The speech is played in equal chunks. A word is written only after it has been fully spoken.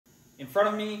In front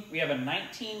of me, we have a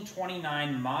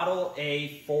 1929 Model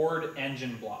A Ford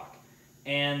engine block.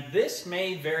 And this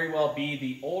may very well be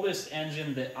the oldest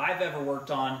engine that I've ever worked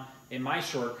on in my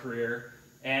short career.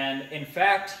 And in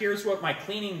fact, here's what my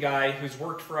cleaning guy, who's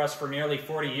worked for us for nearly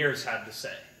 40 years, had to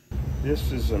say.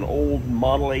 This is an old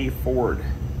Model A Ford.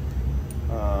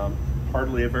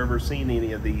 Hardly have ever seen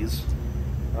any of these.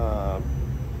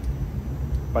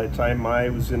 By the time I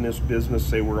was in this business,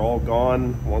 they were all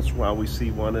gone. Once in a while we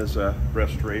see one as a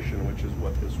restoration, which is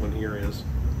what this one here is.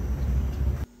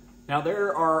 Now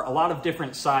there are a lot of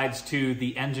different sides to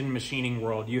the engine machining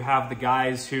world. You have the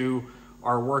guys who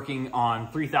are working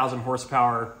on 3,000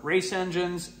 horsepower race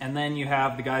engines, and then you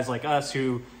have the guys like us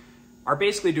who are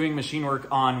basically doing machine work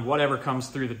on whatever comes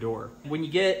through the door. When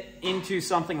you get into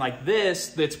something like this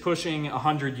that's pushing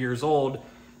 100 years old,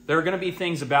 there are going to be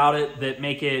things about it that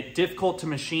make it difficult to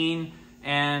machine,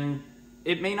 and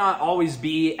it may not always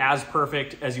be as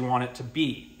perfect as you want it to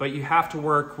be, but you have to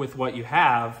work with what you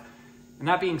have. And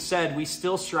that being said, we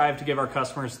still strive to give our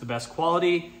customers the best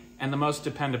quality and the most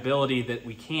dependability that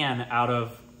we can out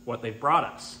of what they've brought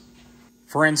us.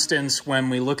 For instance, when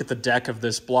we look at the deck of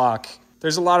this block,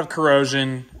 there's a lot of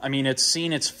corrosion. I mean, it's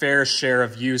seen its fair share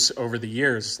of use over the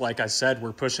years. Like I said,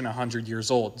 we're pushing 100 years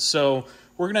old. So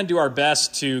we're gonna do our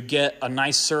best to get a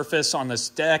nice surface on this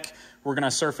deck. We're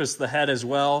gonna surface the head as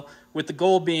well, with the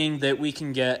goal being that we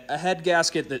can get a head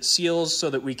gasket that seals so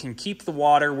that we can keep the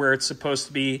water where it's supposed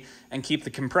to be and keep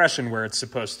the compression where it's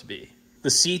supposed to be.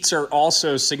 The seats are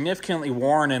also significantly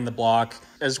worn in the block,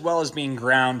 as well as being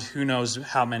ground who knows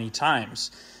how many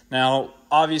times. Now,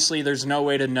 obviously there's no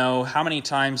way to know how many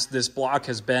times this block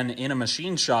has been in a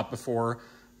machine shop before,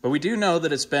 but we do know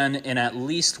that it's been in at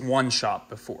least one shop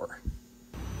before.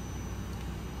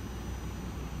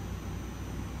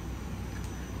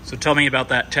 So tell me about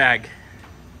that tag.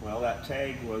 Well, that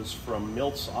tag was from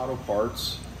Milt's Auto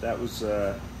Parts. That was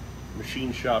a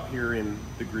machine shop here in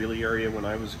the Greeley area when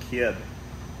I was a kid.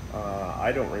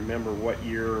 I don't remember what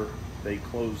year they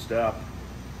closed up.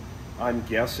 I'm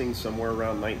guessing somewhere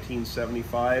around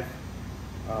 1975,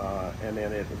 and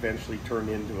then it eventually turned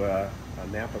into a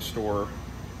Napa store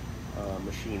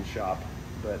machine shop.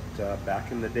 But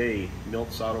back in the day,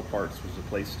 Milt's Auto Parts was the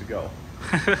place to go.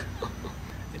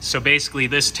 So basically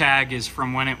this tag is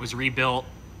from when it was rebuilt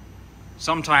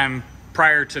sometime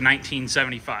prior to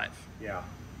 1975. Yeah,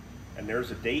 and there's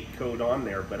a date code on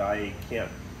there, but I can't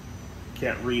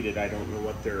read it. I don't know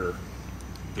what their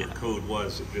code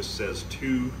was. It just says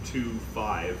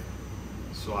 225.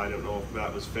 So I don't know if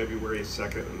that was February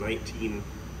 2nd,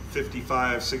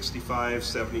 1955, 65,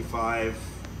 75,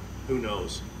 who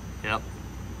knows. Yep.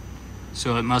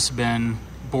 So it must have been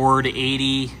board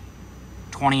 80,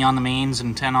 20 on the mains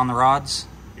and 10 on the rods?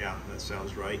 Yeah, that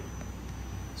sounds right.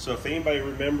 So if anybody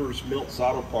remembers Milt's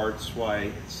Auto Parts,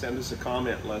 why, send us a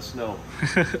comment, let us know.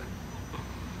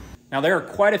 Now there are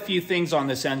quite a few things on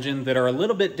this engine that are a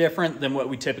little bit different than what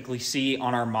we typically see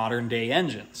on our modern day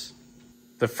engines.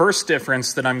 The first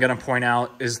difference that I'm going to point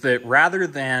out is that rather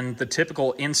than the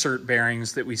typical insert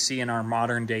bearings that we see in our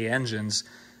modern day engines,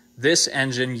 this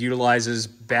engine utilizes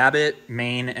Babbitt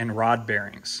main and rod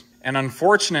bearings. And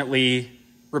unfortunately,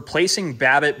 replacing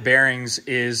Babbitt bearings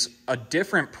is a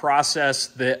different process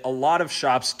that a lot of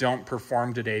shops don't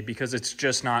perform today because it's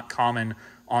just not common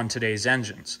on today's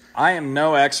engines. I am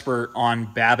no expert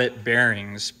on Babbitt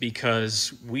bearings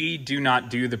because we do not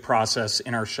do the process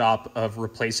in our shop of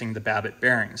replacing the Babbitt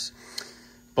bearings.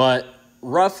 But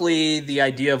roughly the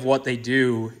idea of what they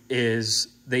do is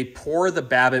they pour the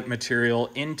Babbitt material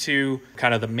into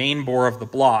kind of the main bore of the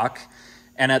block,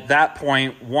 and at that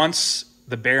point, once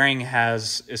the bearing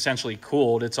has essentially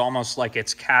cooled, it's almost like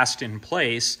it's cast in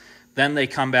place, then they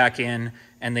come back in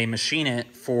and they machine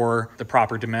it for the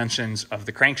proper dimensions of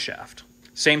the crankshaft.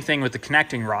 Same thing with the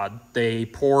connecting rod. They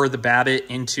pour the Babbitt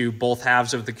into both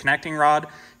halves of the connecting rod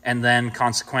and then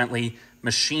consequently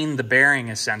machine the bearing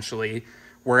essentially,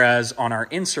 whereas on our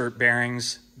insert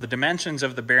bearings, the dimensions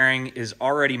of the bearing is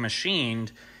already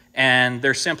machined and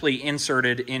they're simply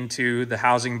inserted into the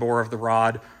housing bore of the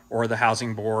rod or the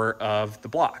housing bore of the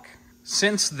block.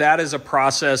 Since that is a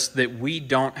process that we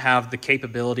don't have the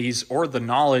capabilities or the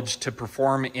knowledge to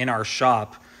perform in our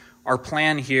shop, our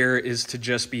plan here is to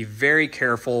just be very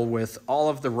careful with all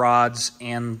of the rods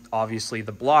and obviously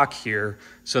the block here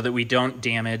so that we don't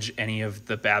damage any of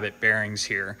the Babbitt bearings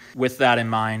here. With that in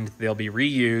mind, they'll be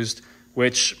reused,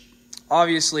 which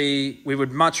obviously we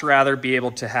would much rather be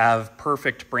able to have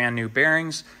perfect brand new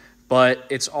bearings, but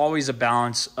it's always a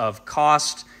balance of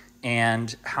cost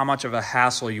and how much of a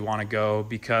hassle you want to go,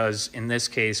 because in this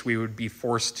case we would be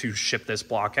forced to ship this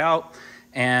block out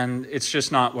and it's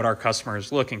just not what our customer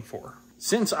is looking for.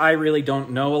 Since I really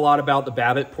don't know a lot about the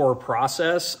Babbitt pour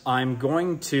process, I'm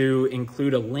going to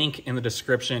include a link in the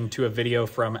description to a video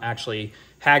from actually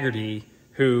Haggerty,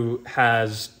 who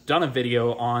has done a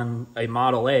video on a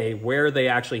Model A where they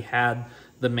actually had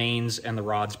the mains and the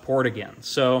rods poured again.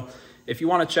 So if you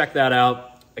want to check that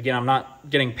out, again, I'm not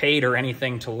getting paid or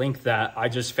anything to link that. I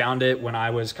just found it when I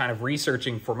was kind of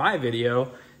researching for my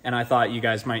video, and I thought you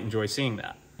guys might enjoy seeing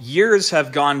that. Years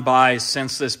have gone by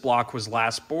since this block was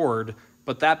last bored,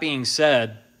 but that being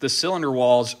said, the cylinder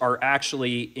walls are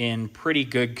actually in pretty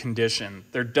good condition.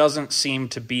 There doesn't seem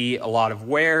to be a lot of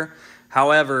wear.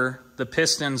 However, the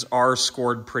pistons are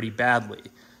scored pretty badly.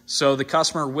 So the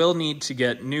customer will need to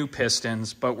get new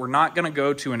pistons, but we're not going to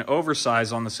go to an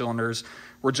oversize on the cylinders.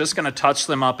 We're just going to touch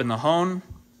them up in the hone.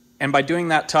 And by doing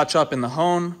that touch up in the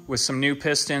hone with some new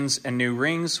pistons and new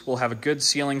rings, we'll have a good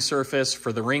sealing surface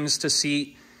for the rings to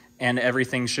seat, and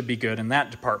everything should be good in that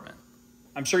department.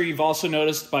 I'm sure you've also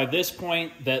noticed by this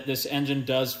point that this engine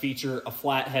does feature a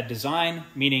flathead design,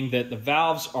 meaning that the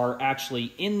valves are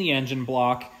actually in the engine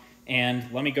block. And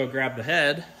let me go grab the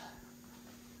head.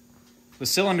 The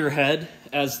cylinder head,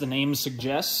 as the name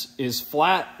suggests, is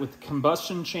flat with the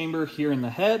combustion chamber here in the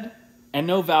head and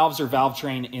no valves or valve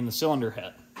train in the cylinder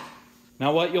head.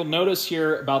 Now what you'll notice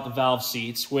here about the valve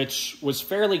seats, which was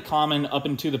fairly common up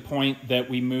until the point that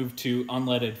we moved to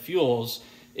unleaded fuels,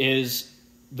 is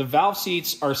the valve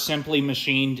seats are simply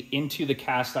machined into the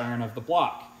cast iron of the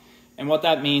block. And what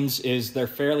that means is they're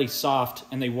fairly soft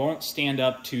and they won't stand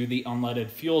up to the unleaded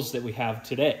fuels that we have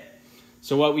today.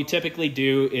 So what we typically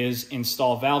do is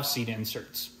install valve seat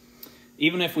inserts.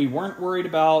 Even if we weren't worried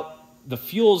about the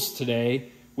fuels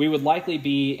today, we would likely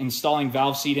be installing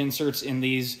valve seat inserts in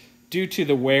these due to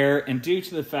the wear and due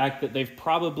to the fact that they've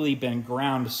probably been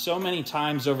ground so many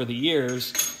times over the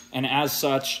years, and as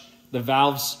such, the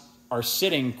valves are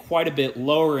sitting quite a bit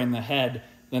lower in the head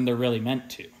than they're really meant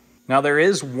to. Now there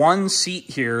is one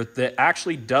seat here that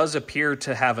actually does appear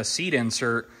to have a seat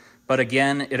insert, but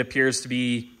again, it appears to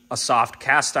be a soft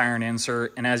cast iron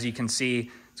insert, and as you can see,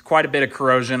 it's quite a bit of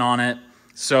corrosion on it.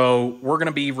 So we're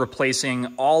gonna be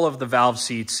replacing all of the valve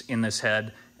seats in this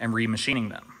head and remachining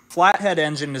them. Flathead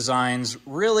engine designs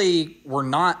really were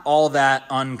not all that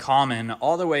uncommon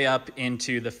all the way up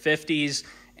into the 50s,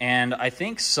 and I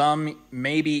think some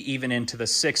maybe even into the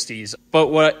 60s. But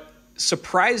what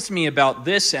surprised me about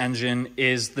this engine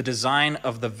is the design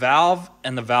of the valve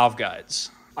and the valve guides.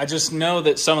 I just know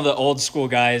that some of the old school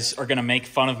guys are gonna make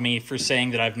fun of me for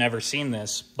saying that I've never seen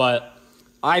this, but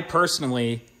I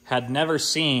personally had never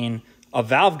seen a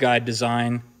valve guide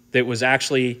design that was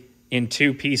actually in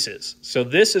two pieces. So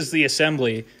this is the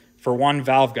assembly for one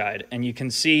valve guide, and you can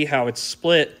see how it's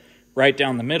split right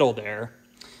down the middle there.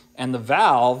 And the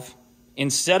valve,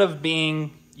 instead of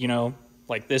being, you know,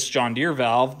 like this John Deere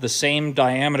valve, the same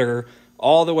diameter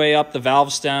all the way up the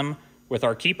valve stem with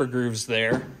our keeper grooves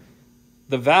there,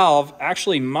 the valve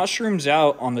actually mushrooms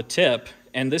out on the tip,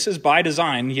 and this is by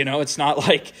design. You know, it's not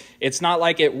like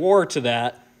it wore to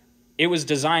that. It was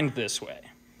designed this way.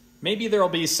 Maybe there'll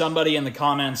be somebody in the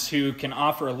comments who can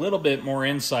offer a little bit more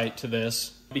insight to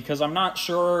this, because I'm not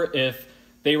sure if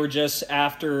they were just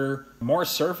after more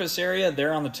surface area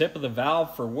there on the tip of the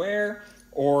valve for wear,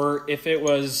 or if it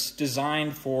was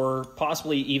designed for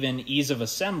possibly even ease of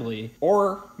assembly,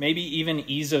 or maybe even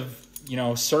ease of, you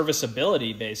know,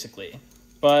 serviceability basically.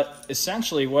 But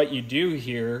essentially what you do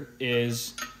here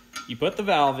is you put the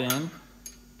valve in,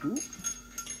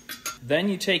 then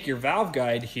you take your valve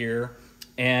guide here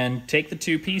and take the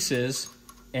two pieces,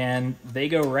 and they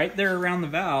go right there around the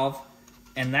valve,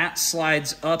 and that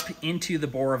slides up into the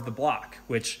bore of the block,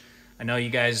 which I know you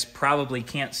guys probably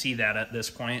can't see that at this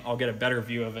point. I'll get a better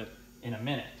view of it in a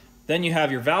minute. Then you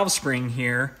have your valve spring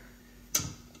here,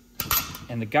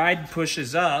 and the guide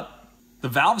pushes up. The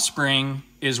valve spring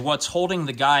is what's holding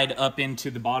the guide up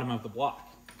into the bottom of the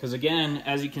block. Because again,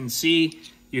 as you can see,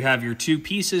 you have your two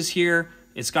pieces here.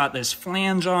 It's got this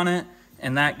flange on it,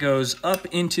 and that goes up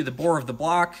into the bore of the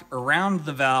block around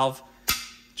the valve,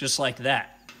 just like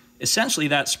that. Essentially,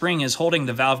 that spring is holding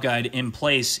the valve guide in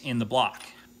place in the block.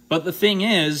 But the thing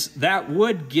is, that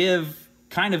would give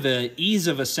kind of an ease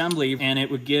of assembly, and it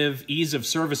would give ease of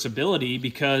serviceability,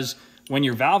 because when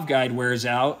your valve guide wears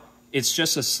out, it's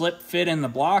just a slip fit in the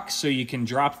block, so you can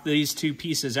drop these two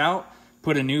pieces out,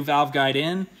 put a new valve guide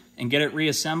in, and get it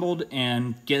reassembled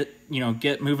and get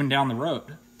moving down the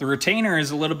road. The retainer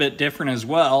is a little bit different as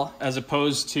well, as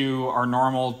opposed to our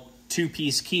normal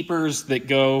two-piece keepers that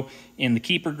go in the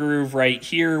keeper groove right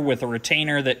here with a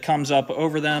retainer that comes up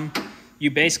over them.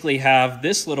 You basically have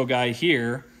this little guy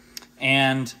here,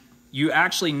 and you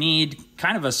actually need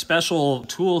kind of a special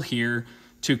tool here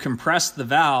to compress the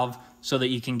valve so that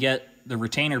you can get the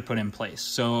retainer put in place.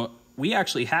 So we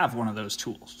actually have one of those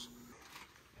tools.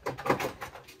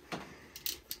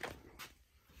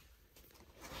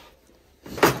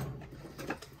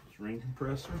 Ring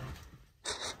compressor,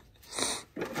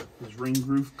 his ring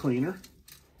groove cleaner,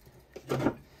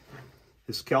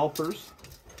 his calipers,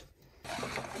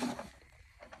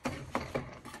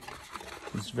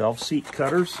 his valve seat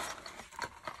cutters,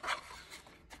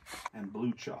 and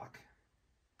blue chalk.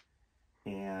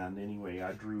 And anyway,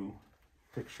 I drew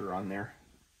a picture on there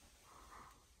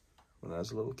when I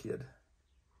was a little kid. Did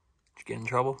you get in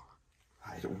trouble?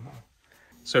 I don't know.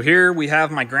 So here we have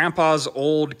my grandpa's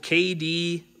old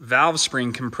KD valve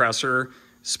spring compressor,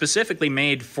 specifically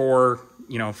made for,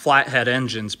 you know, flathead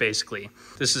engines, basically.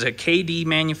 This is a KD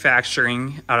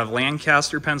manufacturing out of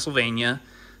Lancaster, Pennsylvania,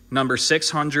 number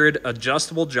 600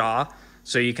 adjustable jaw.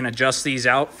 So you can adjust these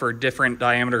out for different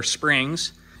diameter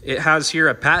springs. It has here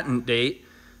a patent date,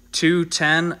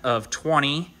 2/10 of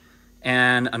 20,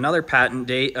 and another patent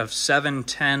date of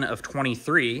 7/10 of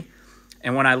 23.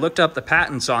 And when I looked up the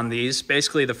patents on these,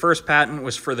 basically the first patent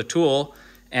was for the tool,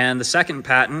 and the second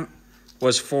patent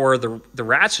was for the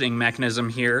ratcheting mechanism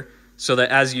here, so that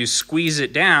as you squeeze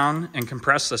it down and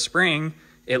compress the spring,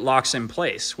 it locks in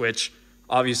place, which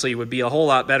obviously would be a whole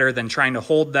lot better than trying to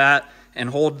hold that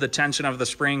and hold the tension of the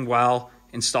spring while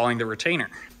installing the retainer.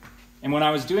 And when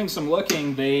I was doing some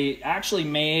looking, they actually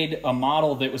made a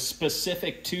model that was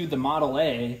specific to the Model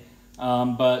A,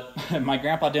 but my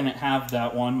grandpa didn't have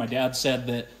that one. My dad said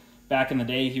that back in the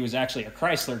day he was actually a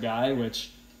Chrysler guy,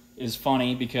 which is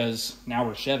funny because now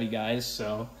we're Chevy guys,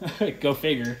 so go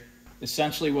figure.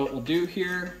 Essentially what we'll do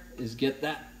here is get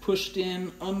that pushed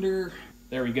in under,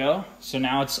 there we go. So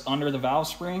now it's under the valve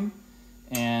spring,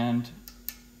 and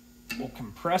we'll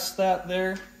compress that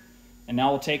there. And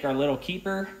now we'll take our little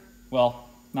keeper, well,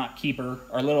 not keeper,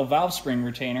 our little valve spring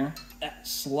retainer. That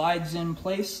slides in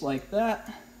place like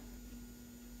that.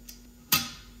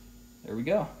 There we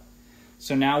go.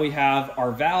 So now we have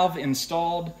our valve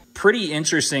installed. Pretty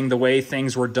interesting the way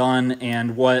things were done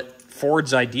and what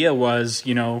Ford's idea was,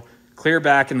 you know, clear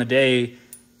back in the day,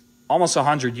 almost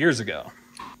 100 years ago.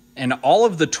 And all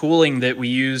of the tooling that we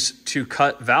use to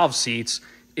cut valve seats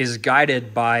is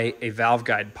guided by a valve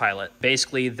guide pilot.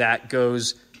 Basically, that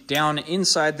goes down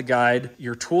inside the guide.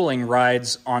 Your tooling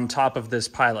rides on top of this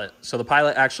pilot. So the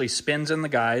pilot actually spins in the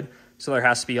guide, so there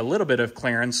has to be a little bit of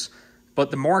clearance.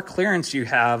 But the more clearance you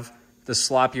have, the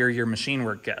sloppier your machine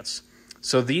work gets.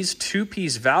 So these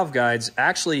two-piece valve guides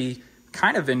actually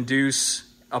kind of induce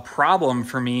a problem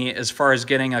for me as far as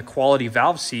getting a quality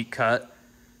valve seat cut.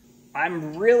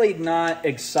 I'm really not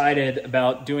excited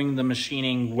about doing the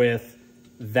machining with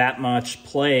that much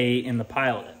play in the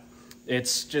pilot.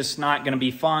 It's just not going to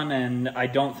be fun, and I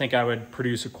don't think I would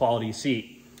produce a quality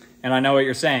seat. And I know what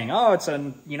you're saying. Oh, it's a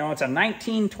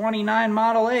 1929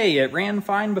 Model A. It ran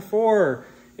fine before.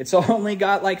 It's only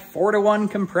got like 4-to-1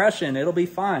 compression. It'll be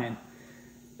fine.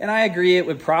 And I agree it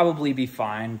would probably be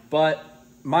fine, but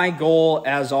my goal,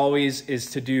 as always,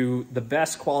 is to do the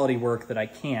best quality work that I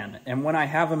can. And when I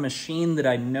have a machine that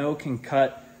I know can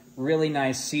cut really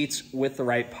nice seats with the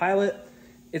right pilot,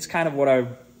 it's kind of what I,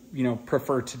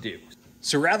 prefer to do.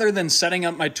 So rather than setting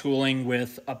up my tooling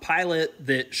with a pilot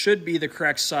that should be the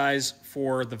correct size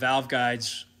for the valve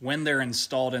guides when they're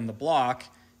installed in the block,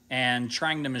 and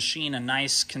trying to machine a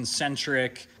nice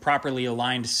concentric, properly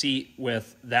aligned seat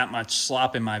with that much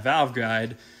slop in my valve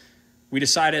guide, we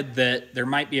decided that there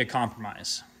might be a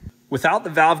compromise. Without the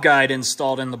valve guide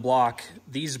installed in the block,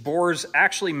 these bores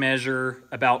actually measure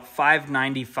about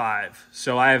 595.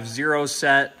 So I have 0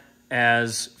 set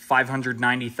as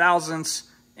 590 thousandths,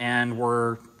 and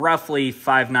we're roughly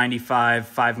 595,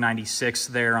 596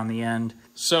 there on the end.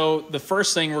 So the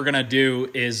first thing we're gonna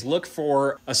do is look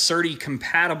for a SERDI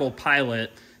compatible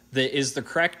pilot that is the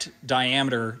correct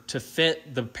diameter to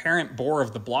fit the parent bore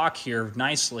of the block here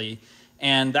nicely.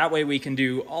 And that way we can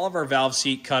do all of our valve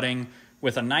seat cutting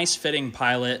with a nice fitting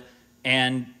pilot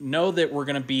and know that we're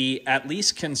gonna be at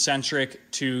least concentric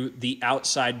to the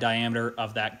outside diameter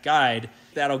of that guide.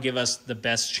 That'll give us the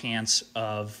best chance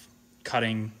of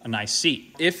cutting a nice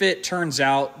seat. If it turns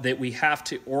out that we have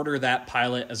to order that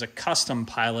pilot as a custom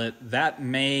pilot, that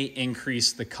may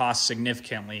increase the cost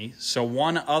significantly. So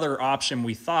one other option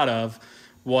we thought of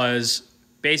was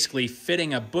basically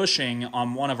fitting a bushing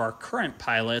on one of our current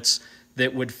pilots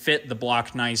that would fit the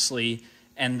block nicely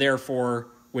and therefore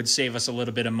would save us a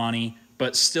little bit of money,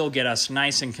 but still get us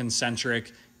nice and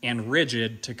concentric and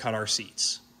rigid to cut our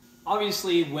seats.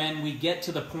 Obviously, when we get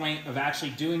to the point of actually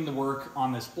doing the work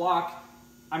on this block,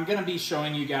 I'm going to be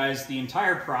showing you guys the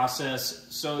entire process,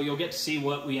 so you'll get to see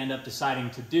what we end up deciding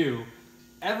to do.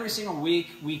 Every single week,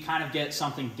 we kind of get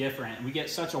something different. We get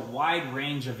such a wide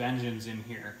range of engines in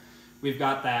here. We've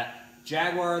got that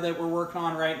Jaguar that we're working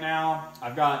on right now.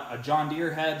 I've got a John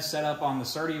Deere head set up on the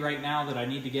Surrey right now that I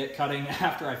need to get cutting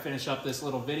after I finish up this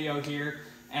little video here.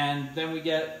 And then we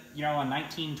get, you know, a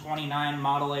 1929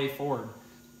 Model A Ford.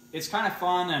 It's kind of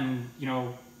fun, and, you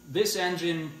know, this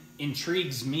engine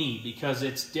intrigues me because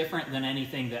it's different than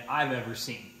anything that I've ever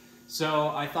seen. So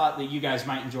I thought that you guys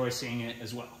might enjoy seeing it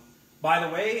as well. By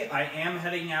the way, I am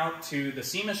heading out to the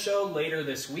SEMA show later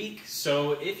this week,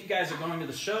 so if you guys are going to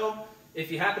the show,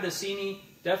 if you happen to see me,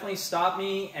 definitely stop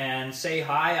me and say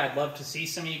hi. I'd love to see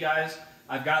some of you guys.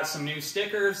 I've got some new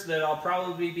stickers that I'll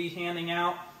probably be handing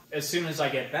out. As soon as I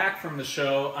get back from the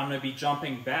show, I'm going to be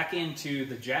jumping back into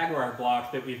the Jaguar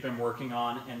block that we've been working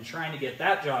on and trying to get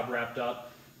that job wrapped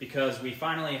up, because we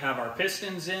finally have our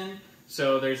pistons in,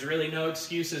 so there's really no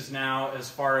excuses now as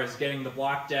far as getting the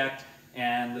block decked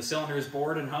and the cylinders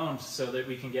bored and honed so that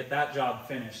we can get that job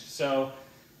finished. So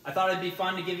I thought it'd be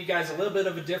fun to give you guys a little bit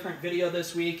of a different video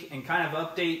this week and kind of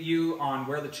update you on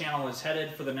where the channel is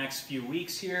headed for the next few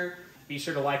weeks here. Be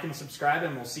sure to like and subscribe,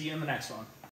 and we'll see you in the next one.